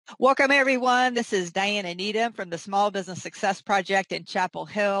Welcome, everyone. This is Diana Needham from the Small Business Success Project in Chapel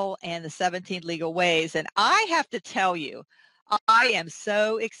Hill and the 17 Legal Ways. And I have to tell you, I am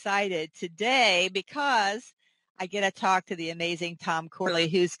so excited today because I get to talk to the amazing Tom Corley,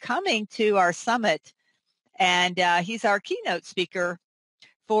 who's coming to our summit. And he's our keynote speaker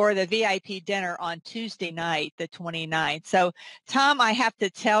for the VIP dinner on Tuesday night, the 29th. So, Tom, I have to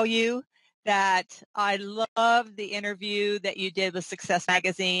tell you that I love the interview that you did with Success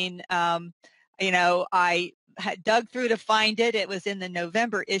Magazine. I had dug through to find it. It was in the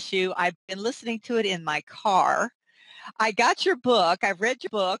November issue. I've been listening to it in my car. I got your book. I've read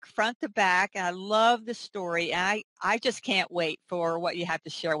your book front to back, and I love the story. And I just can't wait for what you have to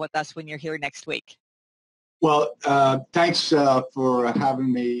share with us when you're here next week. Well, thanks for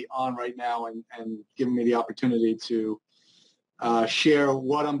having me on right now and giving me the opportunity to share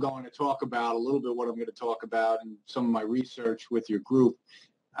what I'm going to talk about, a little bit what I'm going to talk about, and some of my research with your group.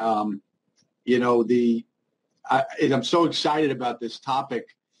 I'm so excited about this topic,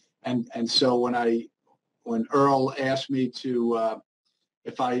 and so when Earl asked me to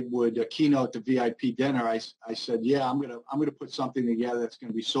if I would keynote the VIP dinner, I said, yeah, I'm gonna put something together that's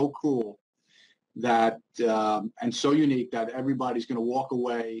going to be so cool that and so unique that everybody's going to walk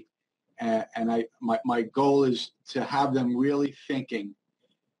away, and my goal is to have them really thinking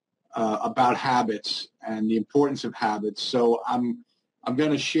about habits and the importance of habits. So I'm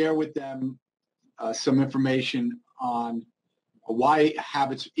going to share with them some information on why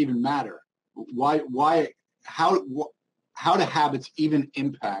habits even matter, how do habits even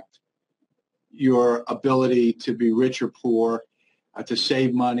impact your ability to be rich or poor, to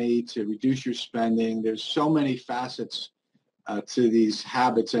save money, to reduce your spending. There's so many facets to these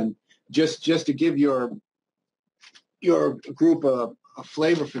habits. And just to give your group a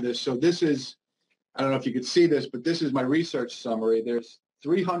flavor for this, so this is, I don't know if you could see this, but this is my research summary. There's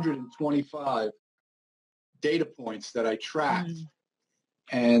 325 data points that I tracked.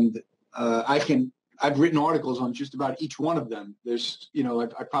 And I've written articles on just about each one of them. There's,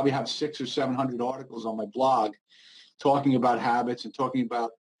 I probably have 600 or 700 articles on my blog talking about habits and talking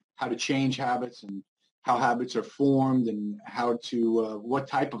about how to change habits and how habits are formed and how to what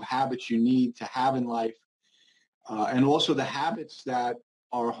type of habits you need to have in life, and also the habits that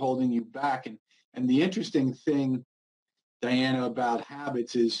are holding you back. And the interesting thing, Diana, about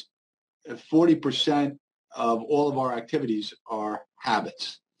habits is 40% of all of our activities are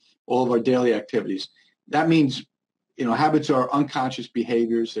habits, all of our daily activities. That means, habits are unconscious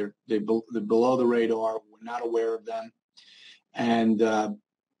behaviors. They're below the radar. We're not aware of them. And,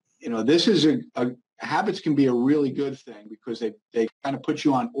 this is habits can be a really good thing because they kind of put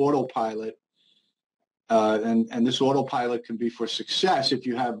you on autopilot. And this autopilot can be for success if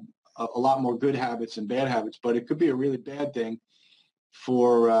you have a lot more good habits than bad habits, but it could be a really bad thing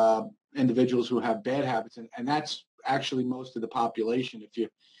for individuals who have bad habits. And that's actually most of the population.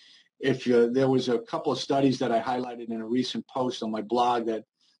 There was a couple of studies that I highlighted in a recent post on my blog that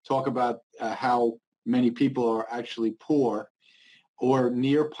talk about how many people are actually poor or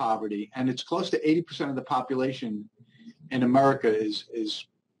near poverty, and it's close to 80% of the population in America is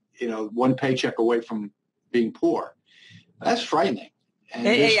one paycheck away from being poor. That's frightening. And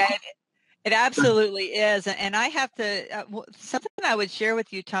It absolutely is. And I have to, something I would share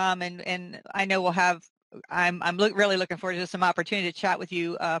with you, Tom, and I know I'm really looking forward to some opportunity to chat with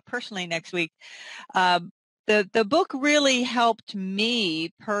you personally next week. The book really helped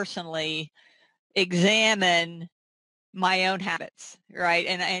me personally examine my own habits, right?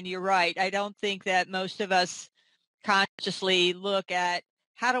 And you're right. I don't think that most of us consciously look at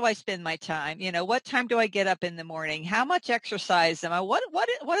how do I spend my time? What time do I get up in the morning? How much exercise am I? What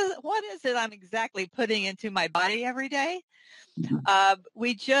is it I'm exactly putting into my body every day?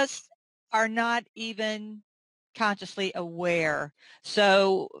 We just are not even consciously aware.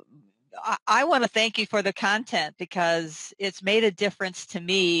 So I want to thank you for the content because it's made a difference to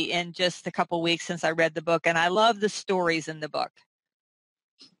me in just a couple of weeks since I read the book, and I love the stories in the book.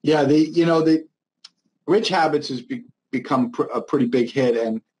 Yeah, the Rich Habits has become a pretty big hit,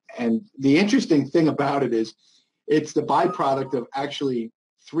 and the interesting thing about it is it's the byproduct of actually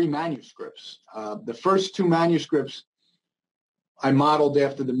 3 manuscripts. The first 2 manuscripts I modeled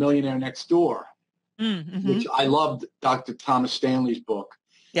after The Millionaire Next Door, which I loved Dr. Thomas Stanley's book.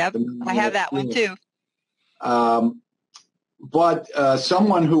 Yep, I have that one too. But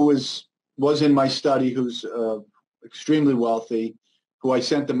someone who was in my study who's extremely wealthy, who I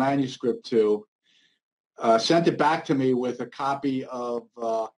sent the manuscript to, sent it back to me with a copy of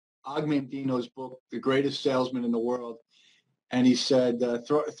Og Mandino's book, The Greatest Salesman in the World. And he said,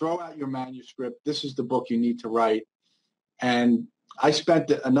 throw out your manuscript. This is the book you need to write. And I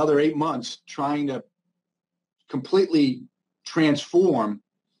spent another 8 months trying to completely transform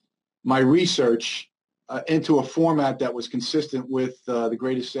my research into a format that was consistent with the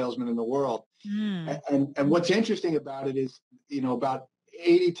greatest salesman in the world. Mm. And what's interesting about it is, about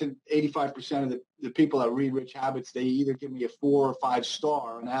 80 to 85% of the people that read Rich Habits, they either give me a 4 or 5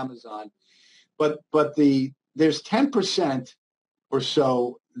 star on Amazon, but there's 10% or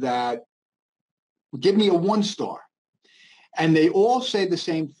so that give me a 1 star, and they all say the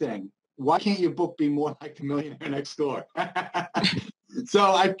same thing. Why can't your book be more like The Millionaire Next Door? So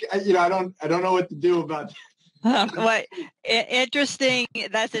I don't know what to do about that. What interesting.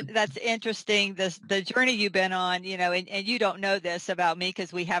 That's interesting. The journey you've been on, and you don't know this about me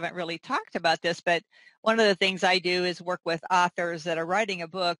because we haven't really talked about this, but one of the things I do is work with authors that are writing a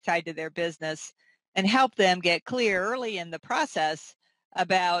book tied to their business and help them get clear early in the process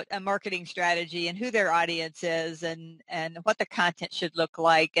about a marketing strategy and who their audience is and what the content should look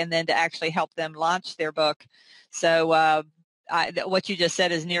like, and then to actually help them launch their book. So what you just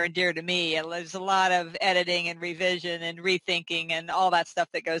said is near and dear to me. And there's a lot of editing and revision and rethinking and all that stuff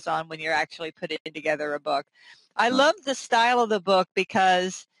that goes on when you're actually putting together a book. I love the style of the book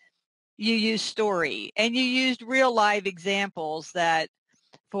because you use story and you used real live examples that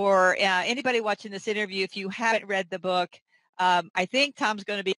for anybody watching this interview, if you haven't read the book, I think Tom's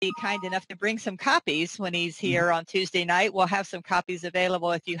going to be kind enough to bring some copies when he's here on Tuesday night. We'll have some copies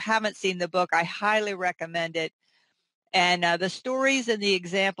available. If you haven't seen the book, I highly recommend it. And the stories and the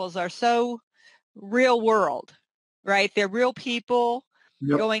examples are so real world, right? They're real people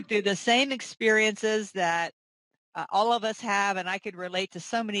Yep. going through the same experiences that all of us have. And I could relate to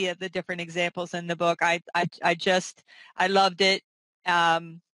so many of the different examples in the book. I loved it.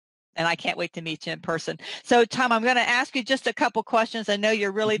 And I can't wait to meet you in person. So, Tom, I'm going to ask you just a couple questions. I know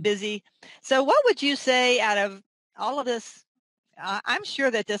you're really busy. So what would you say out of all of this? I'm sure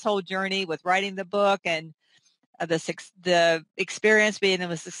that this whole journey with writing the book and the experience being in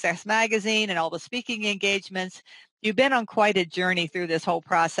the Success Magazine and all the speaking engagements, you've been on quite a journey through this whole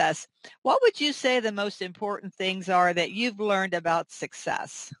process. What would you say the most important things are that you've learned about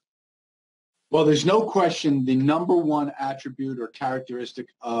success? Well, there's no question the number one attribute or characteristic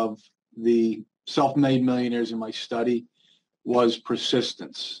of the self-made millionaires in my study was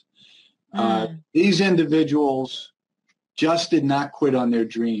persistence. These individuals just did not quit on their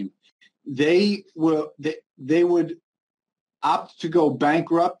dream. They would opt to go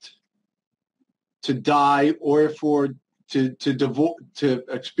bankrupt, to die, or to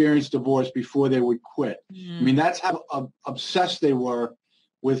experience divorce before they would quit. I mean, that's how obsessed they were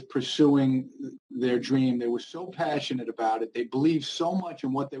with pursuing their dream. They were so passionate about it. They believed so much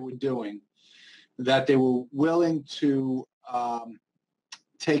in what they were doing that they were willing to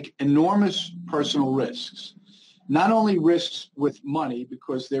take enormous personal risks. Not only risks with money,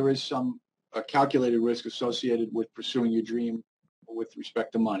 because there is some calculated risk associated with pursuing your dream with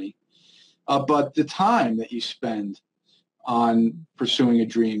respect to money, but the time that you spend on pursuing a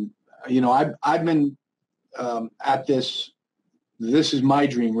dream. I've been at this. This is my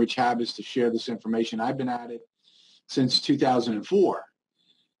dream, Rich Habits, to share this information. I've been at it since 2004.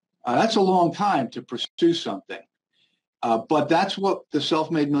 That's a long time to pursue something. But that's what the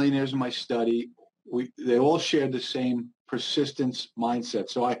self-made millionaires in my study, they all shared the same persistence mindset.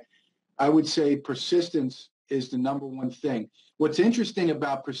 So I would say persistence is the number one thing. What's interesting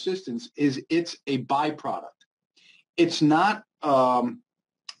about persistence is it's a byproduct. It's not, I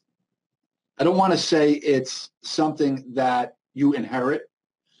don't want to say it's something that you inherit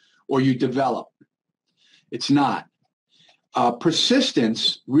or you develop. It's not.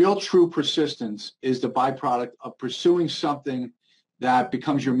 Persistence, real true persistence, is the byproduct of pursuing something that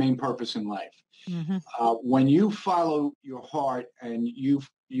becomes your main purpose in life. Mm-hmm. When you follow your heart and you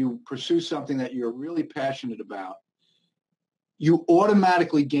pursue something that you're really passionate about, you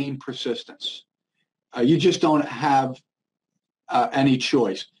automatically gain persistence. You just don't have any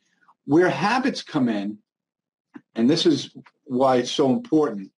choice. Where habits come in, and this is why it's so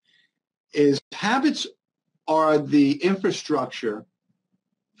important, is habits are the infrastructure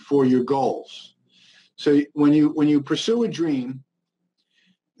for your goals. So when you pursue a dream,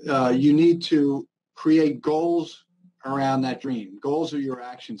 you need to create goals around that dream. Goals are your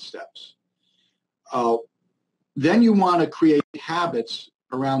action steps. Then you want to create habits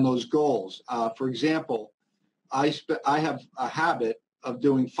around those goals. For example, I have a habit of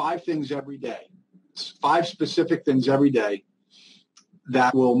doing 5 things every day, 5 specific things every day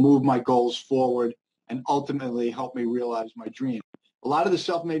that will move my goals forward and ultimately help me realize my dream. A lot of the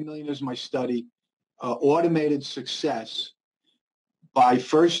self-made millionaires in my study automated success by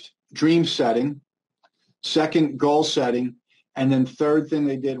first dream setting, second goal setting, And then third thing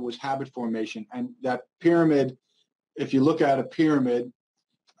they did was habit formation. And that pyramid, if you look at a pyramid,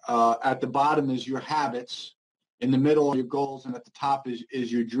 at the bottom is your habits, in the middle are your goals, and at the top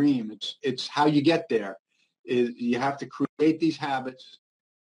is your dream. It's how you get there. Is you have to create these habits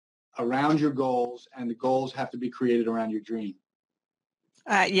around your goals, and the goals have to be created around your dream.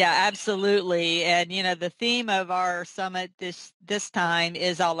 Yeah, absolutely. And the theme of our summit this time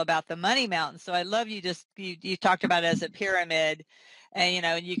is all about the money mountain. So I love you talked about it as a pyramid, and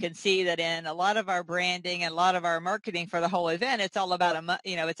and you can see that in a lot of our branding and a lot of our marketing for the whole event, it's all about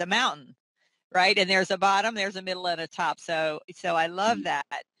it's a mountain, right? And there's a bottom, there's a middle, and a top. So I love that.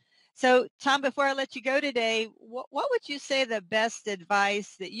 So Tom, before I let you go today, what would you say the best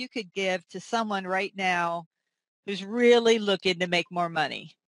advice that you could give to someone right now who's really looking to make more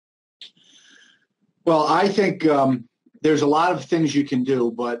money? Well, I think there's a lot of things you can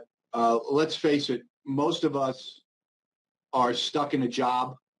do, but let's face it, most of us are stuck in a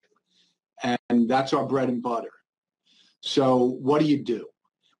job, and that's our bread and butter. So what do you do?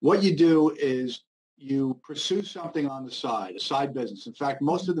 What you do is you pursue something on the side, a side business. In fact,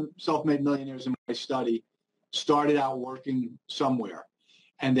 most of the self-made millionaires in my study started out working somewhere,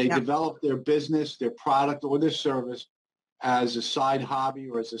 and they developed their business, their product, or their service as a side hobby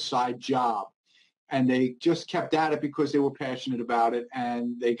or as a side job. And they just kept at it because they were passionate about it,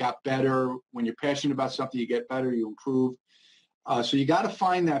 and they got better. When you're passionate about something, you get better, you improve. So you got to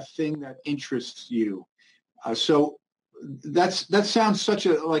find that thing that interests you. So that sounds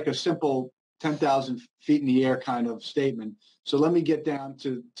like a simple 10,000 feet in the air kind of statement. So let me get down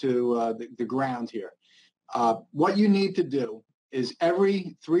to the ground here. What you need to do is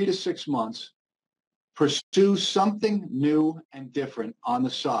every 3 to 6 months, pursue something new and different on the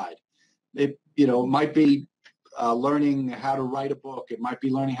side. It might be learning how to write a book. It might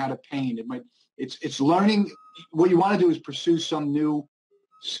be learning how to paint. It's learning. What you want to do is pursue some new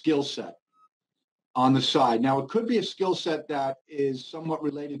skill set on the side. Now, it could be a skill set that is somewhat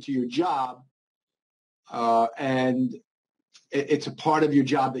related to your job, and it's a part of your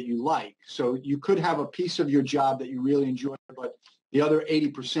job that you like. So you could have a piece of your job that you really enjoy, but the other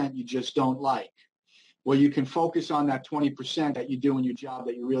 80% you just don't like. Well, you can focus on that 20% that you do in your job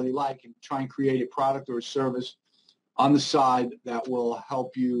that you really like and try and create a product or a service on the side that will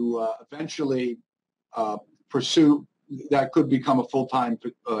help you eventually pursue that could become a full-time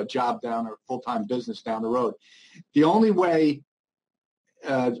job or full-time business down the road. The only way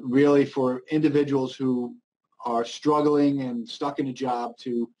really for individuals who are struggling and stuck in a job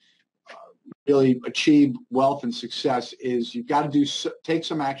to really achieve wealth and success is you've got to take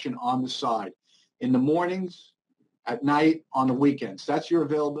some action on the side. In the mornings, at night, on the weekends. That's your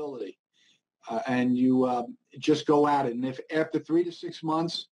availability. And you just go at it. And if after 3 to 6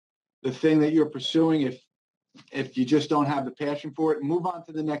 months, the thing that you're pursuing, if you just don't have the passion for it, move on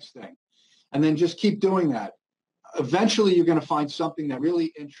to the next thing. And then just keep doing that. Eventually, you're going to find something that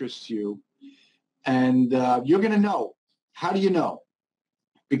really interests you. And you're going to know. How do you know?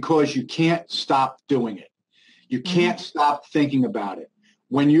 Because you can't stop doing it. You can't stop thinking about it.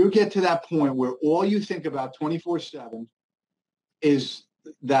 When you get to that point where all you think about 24/7 is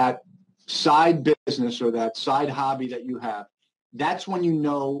that side business or that side hobby that you have, that's when you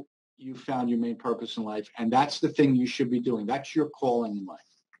know you found your main purpose in life, and that's the thing you should be doing. That's your calling in life.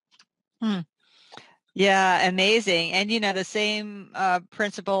 Hmm. Yeah, amazing. And the same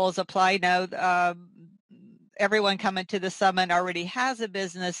principles apply now. Everyone coming to the summit already has a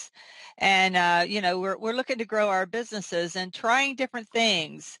business, and we're looking to grow our businesses and trying different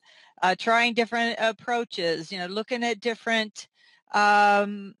things, trying different approaches. Looking at different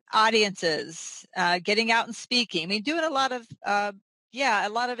audiences, getting out and speaking. I mean, doing a lot of I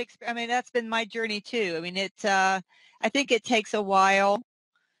mean, that's been my journey too. I mean, I think it takes a while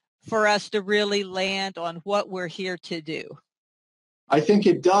for us to really land on what we're here to do. I think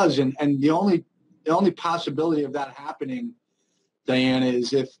it does, and the only possibility of that happening, Diana,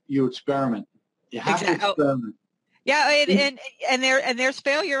 is if you experiment. You have to experiment. Yeah, and there's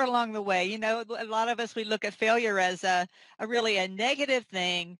failure along the way. A lot of us, we look at failure as a really a negative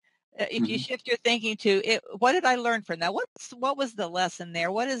thing. If you shift your thinking to it, what did I learn from that? What was the lesson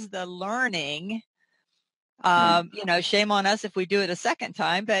there? What is the learning? Shame on us if we do it a second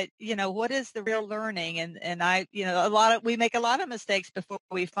time, but what is the real learning? And we make a lot of mistakes before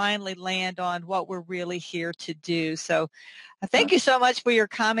we finally land on what we're really here to do. So thank you so much for your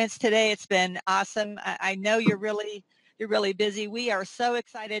comments today. It's been awesome. I know you're really busy. We are so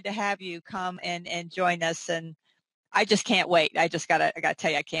excited to have you come and join us, and I just can't wait. I gotta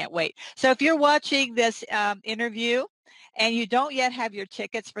tell you, I can't wait. So if you're watching this interview and you don't yet have your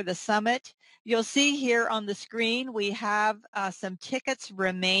tickets for the summit, You'll see here on the screen we have some tickets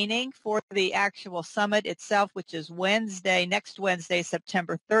remaining for the actual summit itself, which is next Wednesday,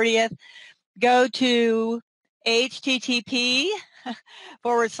 September 30th. Go to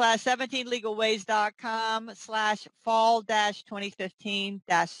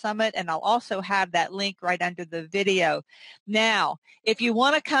http://17legalways.com/fall-2015-summit, and I'll also have that link right under the video. Now, if you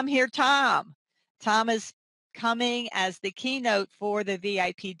want to come here, Tom is coming as the keynote for the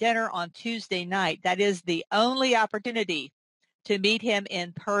VIP dinner on Tuesday night. That is the only opportunity to meet him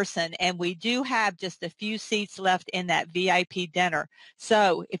in person, and we do have just a few seats left in that VIP dinner.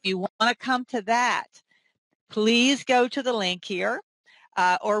 So if you want to come to that, please go to the link here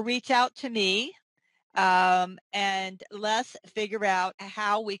or reach out to me, and let's figure out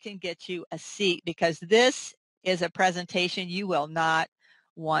how we can get you a seat, because this is a presentation you will not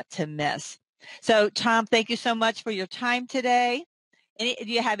want to miss. So Tom, thank you so much for your time today. Do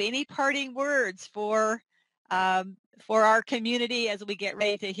you have any parting words for our community as we get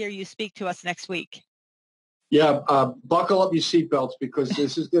ready to hear you speak to us next week? Yeah, buckle up your seatbelts, because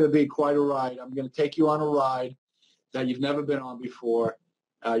this is going to be quite a ride. I'm going to take you on a ride that you've never been on before.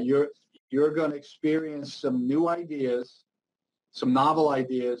 You're going to experience some new ideas, some novel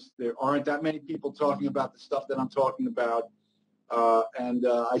ideas. There aren't that many people talking about the stuff that I'm talking about. And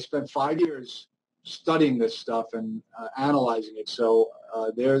I spent 5 years studying this stuff and analyzing it. So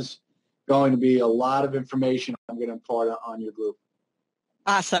there's going to be a lot of information I'm going to impart on your group.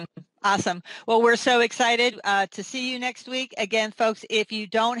 Awesome. Awesome. Well, we're so excited to see you next week. Again, folks, if you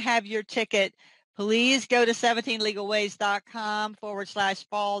don't have your ticket, please go to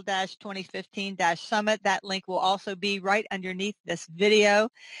 17legalways.com/fall-2015-summit. That link will also be right underneath this video.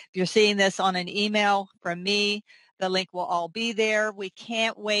 If you're seeing this on an email from me, the link will all be there. We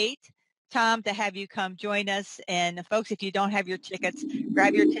can't wait, Tom, to have you come join us. And folks, if you don't have your tickets,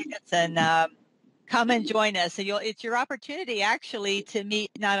 grab your tickets and come and join us. And it's your opportunity actually to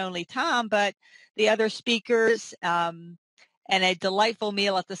meet not only Tom, but the other speakers, and a delightful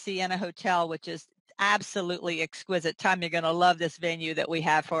meal at the Sienna Hotel, which is absolutely exquisite. Tom, you're going to love this venue that we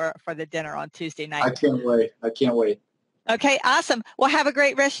have for the dinner on Tuesday night. I can't wait. I can't wait. Okay, awesome. Well, have a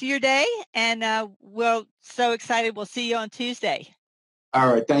great rest of your day, and we're so excited. We'll see you on Tuesday.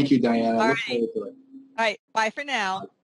 All right. Thank you, Diana. All Look right. forward to it. All right. Bye for now.